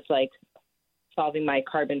almost like solving my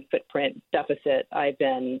carbon footprint deficit, I've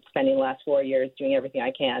been spending the last 4 years doing everything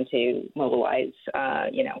I can to mobilize,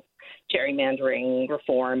 gerrymandering,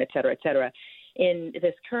 reform, et cetera, et cetera. In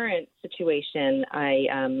this current situation, I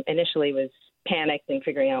initially was panicked and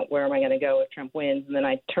figuring out where am I going to go if Trump wins, and then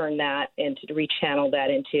I turned that rechanneled that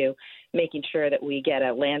into making sure that we get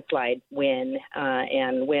a landslide win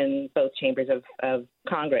and win both chambers of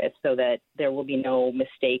Congress so that there will be no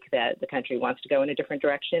mistake that the country wants to go in a different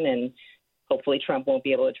direction, and hopefully Trump won't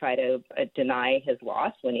be able to try to deny his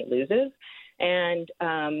loss when he loses. And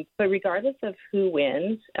but regardless of who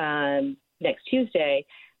wins next Tuesday,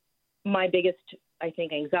 my biggest, I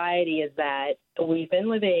think, anxiety is that we've been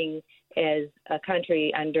living as a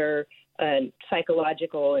country under a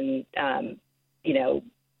psychological and,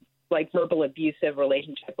 like verbal abusive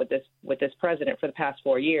relationship with this president for the past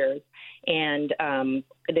 4 years. And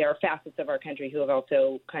there are facets of our country who have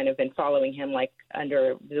also kind of been following him like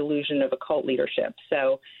under the illusion of a cult leadership.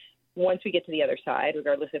 So once we get to the other side,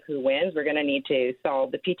 regardless of who wins, we're going to need to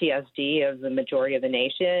solve the PTSD of the majority of the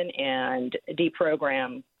nation and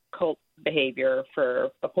deprogram cult behavior for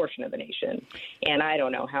a portion of the nation. And I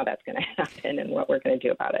don't know how that's going to happen and what we're going to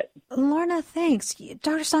do about it. Lorna, thanks.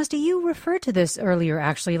 Dr. Stosny, you referred to this earlier,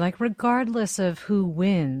 actually, like regardless of who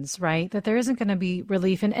wins, right, that there isn't going to be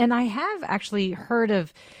relief. And I have actually heard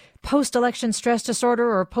of post-election stress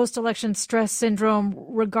disorder or post-election stress syndrome,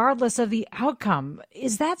 regardless of the outcome.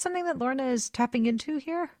 Is that something that Lorna is tapping into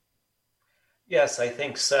here? Yes, I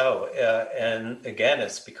think so. And again,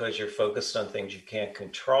 it's because you're focused on things you can't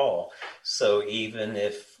control. So even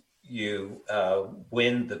if you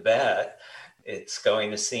win the bet, it's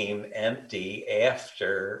going to seem empty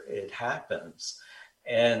after it happens.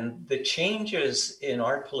 And the changes in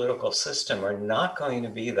our political system are not going to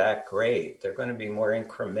be that great. They're going to be more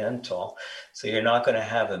incremental. So you're not going to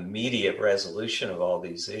have immediate resolution of all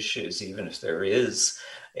these issues, even if there is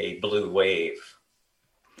a blue wave.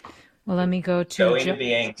 Well, let me go to... Going to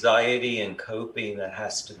be anxiety and coping that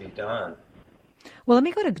has to be done. Well, let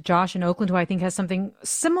me go to Josh in Oakland, who I think has something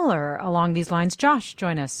similar along these lines. Josh,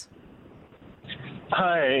 join us.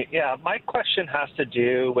 Hi. Yeah, my question has to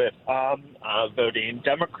do with voting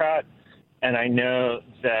Democrat, and I know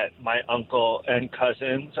that my uncle and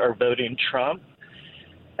cousins are voting Trump.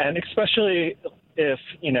 And especially if,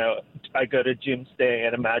 I go to Doomsday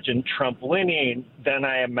and imagine Trump winning, then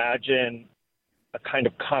I imagine a kind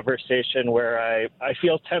of conversation where I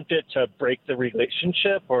feel tempted to break the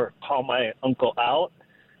relationship or call my uncle out.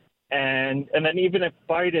 And then even if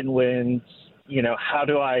Biden wins, how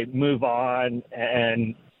do I move on?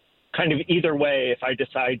 And kind of either way, if I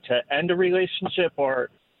decide to end a relationship or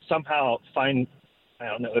somehow find, I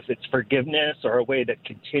don't know if it's forgiveness or a way to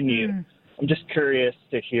continue. I'm just curious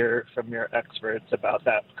to hear from your experts about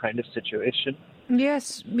that kind of situation.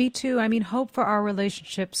 Yes, me too. I mean, hope for our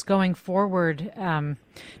relationships going forward.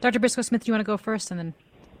 Dr. Briscoe-Smith, you want to go first, and then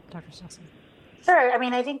Dr. Stasny? Sure. I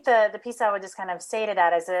mean, I think the piece I would just kind of say to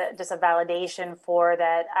that is just a validation for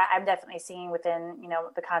that. I'm definitely seeing within,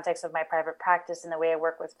 the context of my private practice and the way I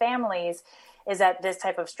work with families is that this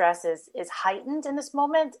type of stress is heightened in this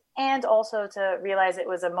moment, and also to realize it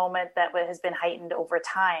was a moment that has been heightened over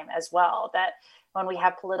time as well. That when we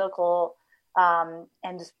have political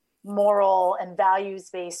and moral and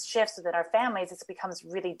values-based shifts within our families, it becomes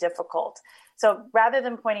really difficult. So rather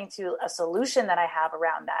than pointing to a solution that I have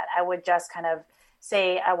around that, I would just kind of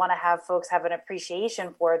say, I want to have folks have an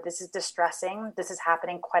appreciation for this is distressing. This is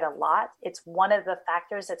happening quite a lot. It's one of the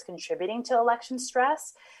factors that's contributing to election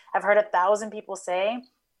stress. I've heard 1,000 people say,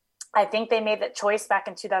 I think they made that choice back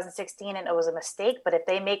in 2016 and it was a mistake, but if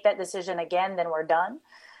they make that decision again, then we're done.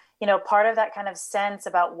 Part of that kind of sense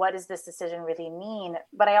about what does this decision really mean.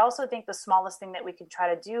 But I also think the smallest thing that we could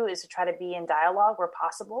try to do is to try to be in dialogue where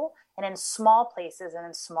possible and in small places and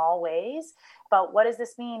in small ways about what does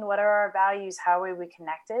this mean? What are our values? How are we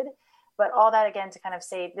connected? But all that, again, to kind of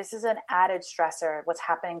say this is an added stressor, what's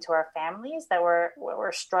happening to our families, that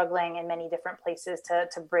we're struggling in many different places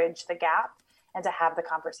to bridge the gap and to have the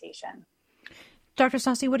conversation. Dr.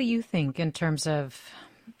 Stasny, what do you think in terms of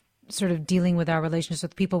sort of dealing with our relationships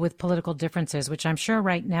with people with political differences, which I'm sure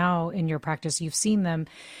right now in your practice you've seen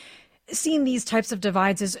these types of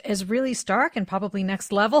divides as really stark and probably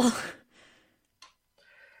next level?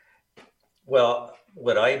 Well,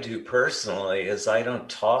 what I do personally is I don't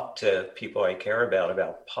talk to people I care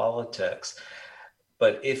about politics.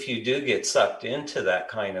 But if you do get sucked into that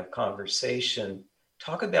kind of conversation,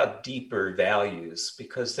 talk about deeper values,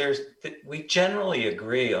 because we generally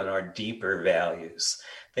agree on our deeper values.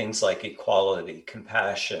 Things like equality,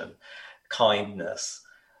 compassion, kindness.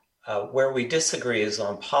 Where we disagree is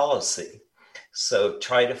on policy. So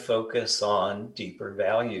try to focus on deeper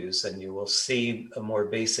values and you will see a more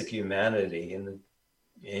basic humanity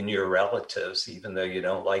in your relatives. Even though you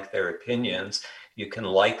don't like their opinions, you can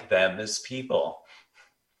like them as people.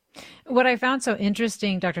 What I found so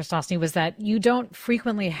interesting, Dr. Stasny, was that you don't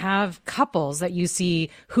frequently have couples that you see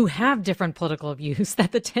who have different political views,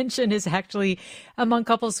 that the tension is actually among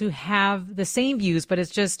couples who have the same views, but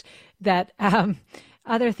it's just that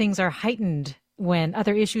other things are heightened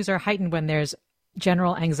other issues are heightened when there's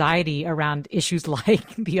general anxiety around issues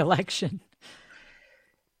like the election.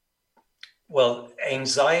 Well,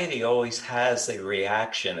 anxiety always has a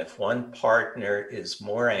reaction. If one partner is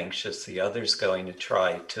more anxious, the other's going to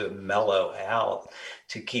try to mellow out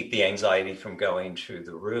to keep the anxiety from going through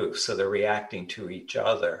the roof. So they're reacting to each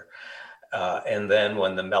other. And then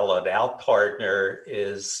when the mellowed out partner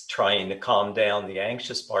is trying to calm down the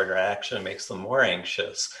anxious partner, it actually makes them more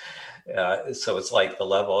anxious. So it's like the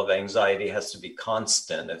level of anxiety has to be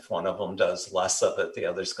constant. If one of them does less of it, the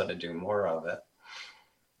other's going to do more of it.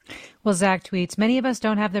 Well, Zach tweets, many of us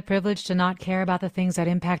don't have the privilege to not care about the things that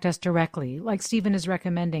impact us directly, like Stephen is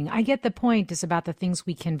recommending. I get the point. It's about the things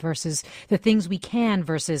we can versus the things we can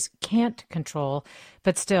versus can't control,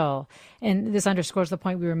 but still. And this underscores the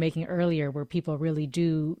point we were making earlier, where people really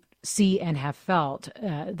do see and have felt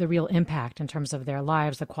the real impact in terms of their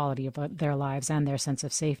lives, the quality of their lives, and their sense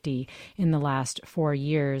of safety in the last 4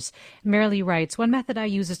 years. Marilee writes, one method I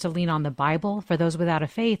use is to lean on the Bible. For those without a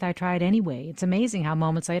faith, I try it anyway. It's amazing how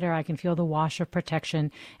moments later I can feel the wash of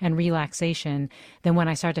protection and relaxation. Then when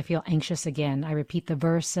I start to feel anxious again, I repeat the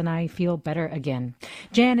verse and I feel better again.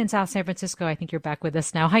 Jan in South San Francisco, I think you're back with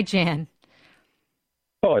us now. Hi, Jan.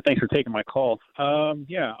 Oh, thanks for taking my call.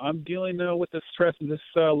 Yeah, I'm dealing with the stress of this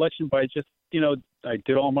election by just, I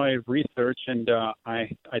did all my research, and I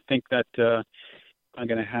think that I'm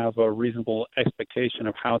going to have a reasonable expectation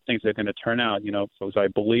of how things are going to turn out, because I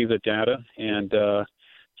believe the data. And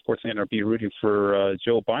course, I'm going to be rooting for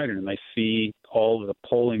Joe Biden, and I see all of the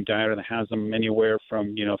polling data that has them anywhere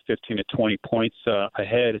from 15 to 20 points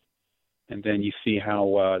ahead. And then you see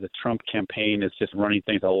how the Trump campaign is just running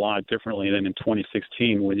things a lot differently than in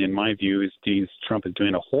 2016, when, in my view, Trump is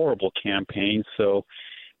doing a horrible campaign. So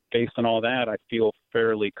based on all that, I feel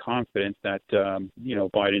fairly confident that,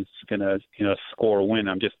 Biden's going to score a win.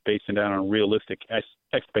 I'm just basing that on realistic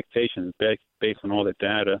expectations based on all the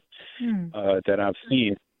data that I've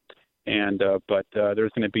seen. But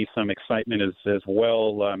there's going to be some excitement as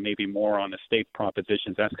well, maybe more on the state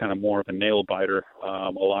propositions. That's kind of more of a nail biter.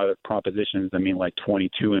 A lot of propositions, like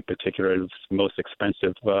 22 in particular, is the most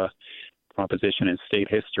expensive proposition in state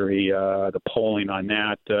history. The polling on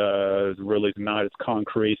that really is not as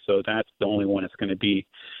concrete, so that's the only one that's going to be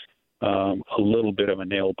a little bit of a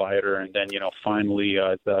nail biter. And then, finally,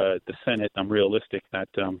 the Senate, I'm realistic that,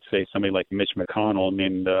 say, somebody like Mitch McConnell,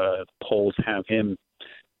 the polls have him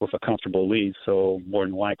with a comfortable lead, so more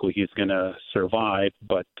than likely he's going to survive.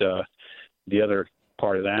 But the other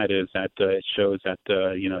part of that is that it shows that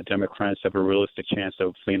Democrats have a realistic chance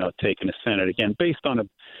of taking the Senate again, based on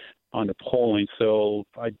the polling. So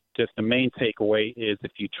the main takeaway is,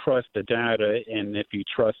 if you trust the data and if you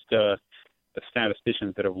trust the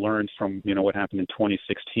statisticians that have learned from what happened in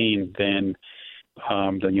 2016, then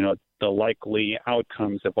the likely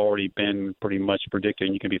outcomes have already been pretty much predicted,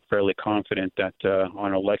 and you can be fairly confident that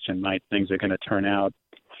on election night things are going to turn out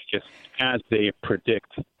just as they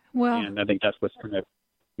predict. Well, and I think that's what's going to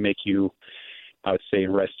make you, I would say,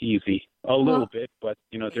 rest easy a little bit. But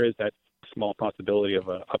there is that small possibility of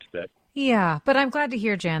an upset. Yeah, but I'm glad to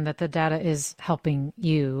hear, Jan, that the data is helping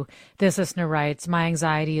you. This listener writes, my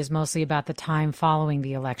anxiety is mostly about the time following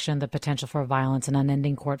the election. The potential for violence and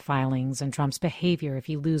unending court filings and Trump's behavior if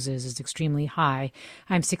he loses is extremely high.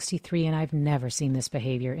 I'm 63 and I've never seen this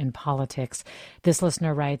behavior in politics. This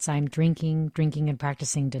listener writes, I'm drinking and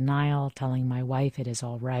practicing denial, telling my wife it is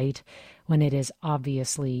all right when it is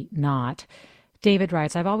obviously not. David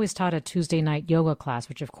writes, I've always taught a Tuesday night yoga class,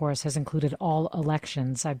 which of course has included all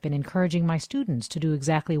elections. I've been encouraging my students to do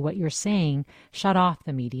exactly what you're saying, shut off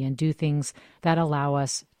the media and do things that allow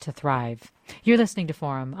us to thrive. You're listening to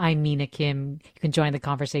Forum. I'm Mina Kim. You can join the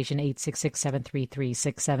conversation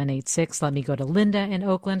 866-733-6786. Let me go to Linda in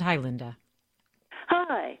Oakland. Hi, Linda.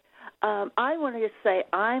 Hi. I wanted to say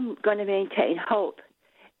I'm going to maintain hope,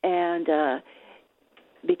 and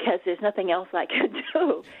because there's nothing else I can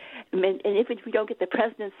do. And if we don't get the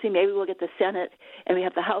presidency, maybe we'll get the Senate, and we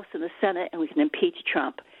have the House and the Senate, and we can impeach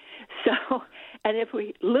Trump. So, and if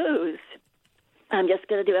we lose, I'm just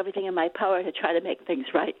going to do everything in my power to try to make things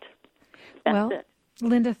right. That's it.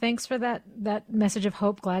 Linda, thanks for that message of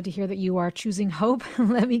hope. Glad to hear that you are choosing hope.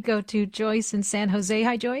 Let me go to Joyce in San Jose.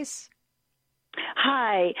 Hi, Joyce.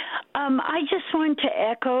 Hi. I just want to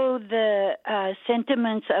echo the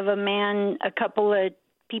sentiments of a man a couple of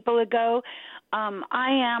people ago.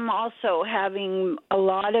 I am also having a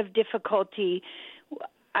lot of difficulty.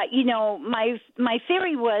 My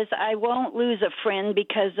theory was I won't lose a friend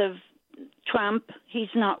because of Trump. He's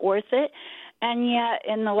not worth it. And yet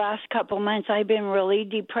in the last couple months, I've been really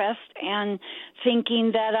depressed and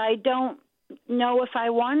thinking that I don't know if I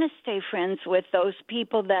want to stay friends with those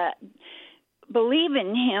people that believe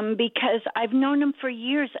in him, because I've known him for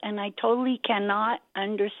years and I totally cannot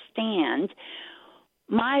understand.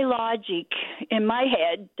 My logic in my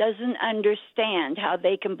head doesn't understand how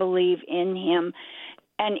they can believe in him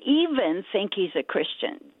and even think he's a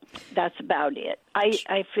Christian. That's about it.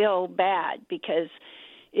 I feel bad because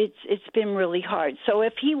it's been really hard. So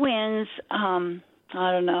if he wins, I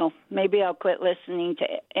don't know. Maybe I'll quit listening to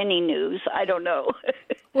any news. I don't know.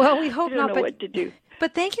 Well, we hope I don't not. know what to do.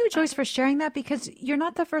 But thank you, Joyce, for sharing that, because you're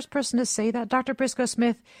not the first person to say that. Dr. Briscoe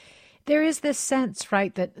Smith, there is this sense,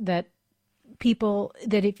 right, that people,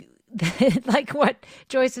 that if like what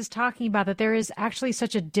Joyce is talking about, that there is actually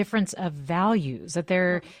such a difference of values, that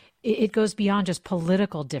it goes beyond just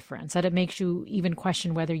political difference, that it makes you even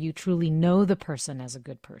question whether you truly know the person as a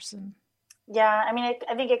good person. Yeah, I mean,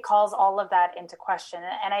 I think it calls all of that into question.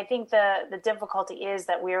 And I think the difficulty is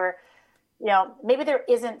that maybe there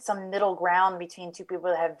isn't some middle ground between two people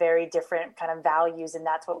that have very different kind of values, and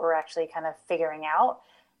that's what we're actually kind of figuring out.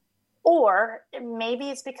 Or maybe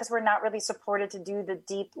it's because we're not really supported to do the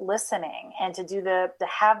deep listening and to do to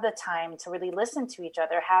have the time to really listen to each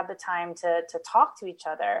other, have the time to talk to each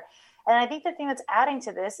other. And I think the thing that's adding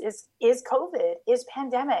to this is COVID, is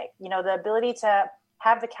pandemic, the ability to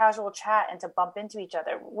have the casual chat and to bump into each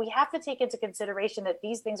other. We have to take into consideration that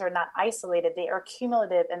these things are not isolated. They are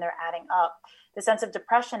cumulative and they're adding up. The sense of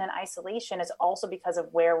depression and isolation is also because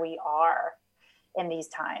of where we are in these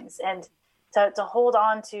times. And to hold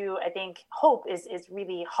on to, I think, hope is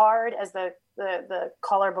really hard, as the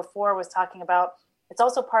caller before was talking about. It's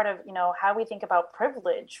also part of, how we think about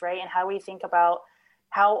privilege, right? And how we think about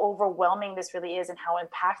how overwhelming this really is and how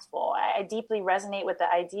impactful. I deeply resonate with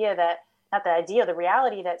the idea that, the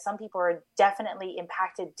reality that some people are definitely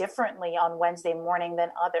impacted differently on Wednesday morning than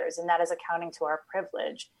others, and that is accounting to our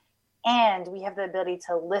privilege. And we have the ability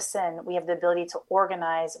to listen, we have the ability to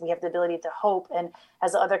organize, we have the ability to hope. And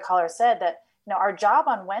as the other caller said, that our job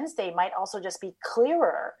on Wednesday might also just be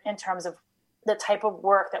clearer in terms of the type of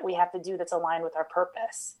work that we have to do that's aligned with our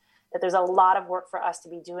purpose. That there's a lot of work for us to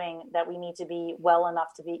be doing, that we need to be well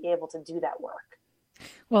enough to be able to do that work.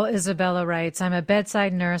 Well, Isabella writes, I'm a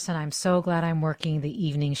bedside nurse, and I'm so glad I'm working the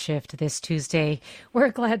evening shift this Tuesday. We're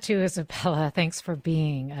glad too, Isabella. Thanks for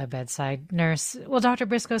being a bedside nurse. Well, Dr.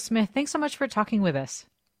 Briscoe-Smith, thanks so much for talking with us.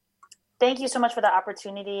 Thank you so much for the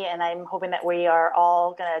opportunity, and I'm hoping that we are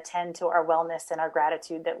all going to attend to our wellness and our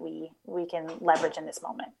gratitude that we can leverage in this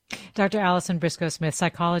moment. Dr. Allison Briscoe-Smith,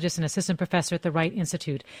 psychologist and assistant professor at the Wright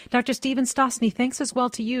Institute. Dr. Stephen Stosny, thanks as well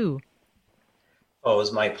to you. Oh, it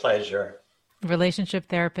was my pleasure. Relationship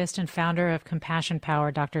therapist and founder of Compassion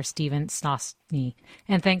Power, Dr. Stephen Stosny.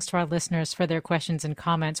 And thanks to our listeners for their questions and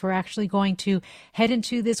comments. We're actually going to head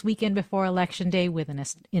into this weekend before Election Day with an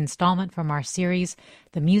installment from our series,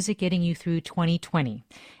 The Music Getting You Through 2020.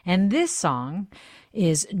 And this song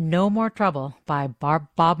is No More Trouble by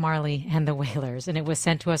Bob Marley and the Wailers. And it was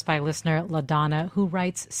sent to us by listener LaDonna, who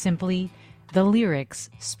writes simply, the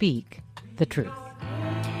lyrics speak the truth.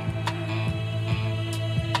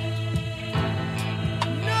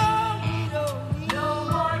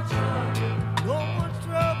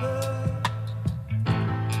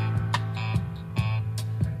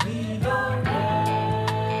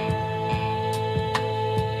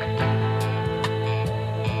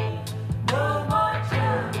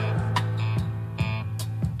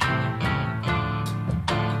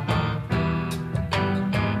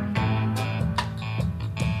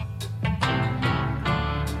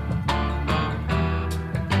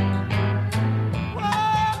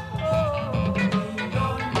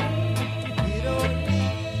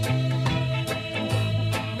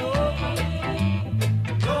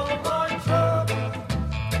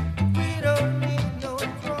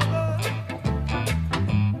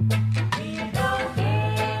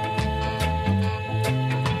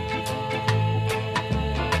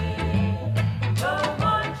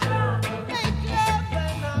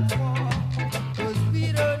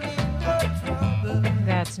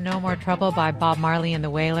 No More Trouble by Bob Marley and the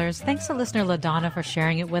Wailers. Thanks to listener LaDonna for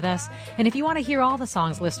sharing it with us. And if you want to hear all the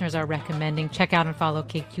songs listeners are recommending, check out and follow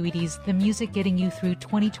KQED's The Music Getting You Through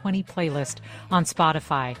 2020 playlist on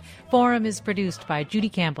Spotify. Forum is produced by Judy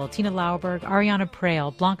Campbell, Tina Lauerberg, Ariana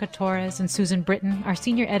Prale, Blanca Torres, and Susan Britton. Our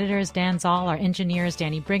senior editor is Dan Zoll. Our engineer is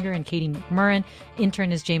Danny Bringer and Katie McMurrin.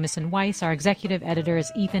 Intern is Jameson Weiss. Our executive editor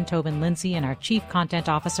is Ethan Tobin Lindsay. And our chief content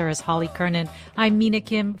officer is Holly Kernan. I'm Mina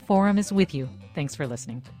Kim. Forum is with you. Thanks for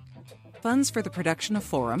listening. Funds for the production of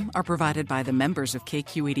Forum are provided by the members of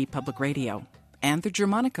KQED Public Radio and the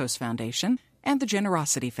Germanicos Foundation and the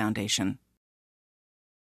Generosity Foundation.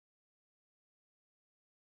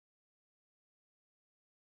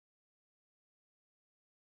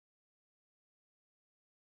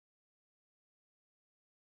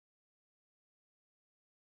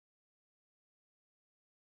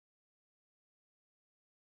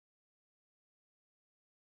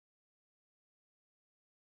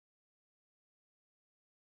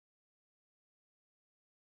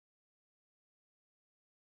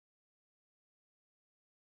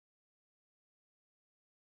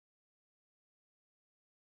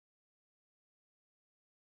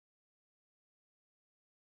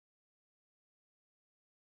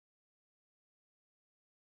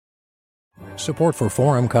 Support for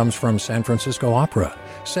Forum comes from San Francisco Opera.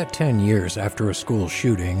 Set 10 years after a school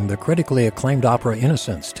shooting, the critically acclaimed opera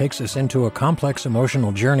Innocence takes us into a complex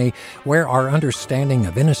emotional journey where our understanding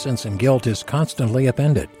of innocence and guilt is constantly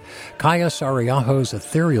upended. Kaya Sariaho's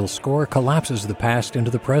ethereal score collapses the past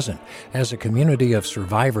into the present as a community of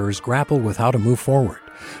survivors grapple with how to move forward.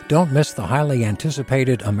 Don't miss the highly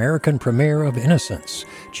anticipated American premiere of Innocence,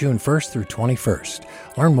 June 1st through 21st.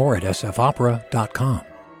 Learn more at sfopera.com.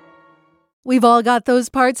 We've all got those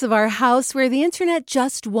parts of our house where the internet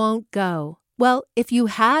just won't go. Well, if you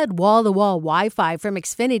had wall-to-wall Wi-Fi from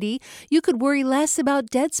Xfinity, you could worry less about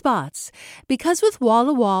dead spots. Because with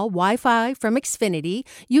wall-to-wall Wi-Fi from Xfinity,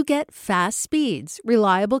 you get fast speeds,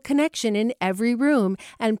 reliable connection in every room,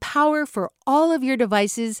 and power for all of your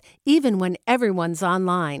devices, even when everyone's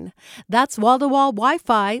online. That's wall-to-wall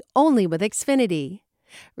Wi-Fi only with Xfinity.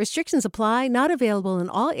 Restrictions apply, not available in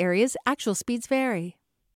all areas. Actual speeds vary.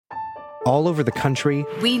 All over the country,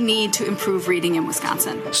 we need to improve reading in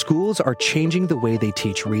Wisconsin. Schools are changing the way they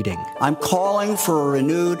teach reading. I'm calling for a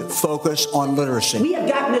renewed focus on literacy. We have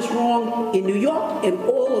gotten this wrong in New York and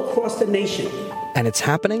all across the nation. And it's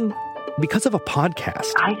happening because of a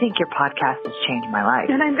podcast. I think your podcast has changed my life.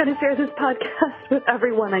 And I'm going to share this podcast with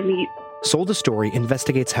everyone I meet. Sold a Story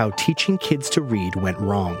investigates how teaching kids to read went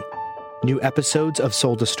wrong. New episodes of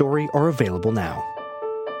Sold a Story are available now.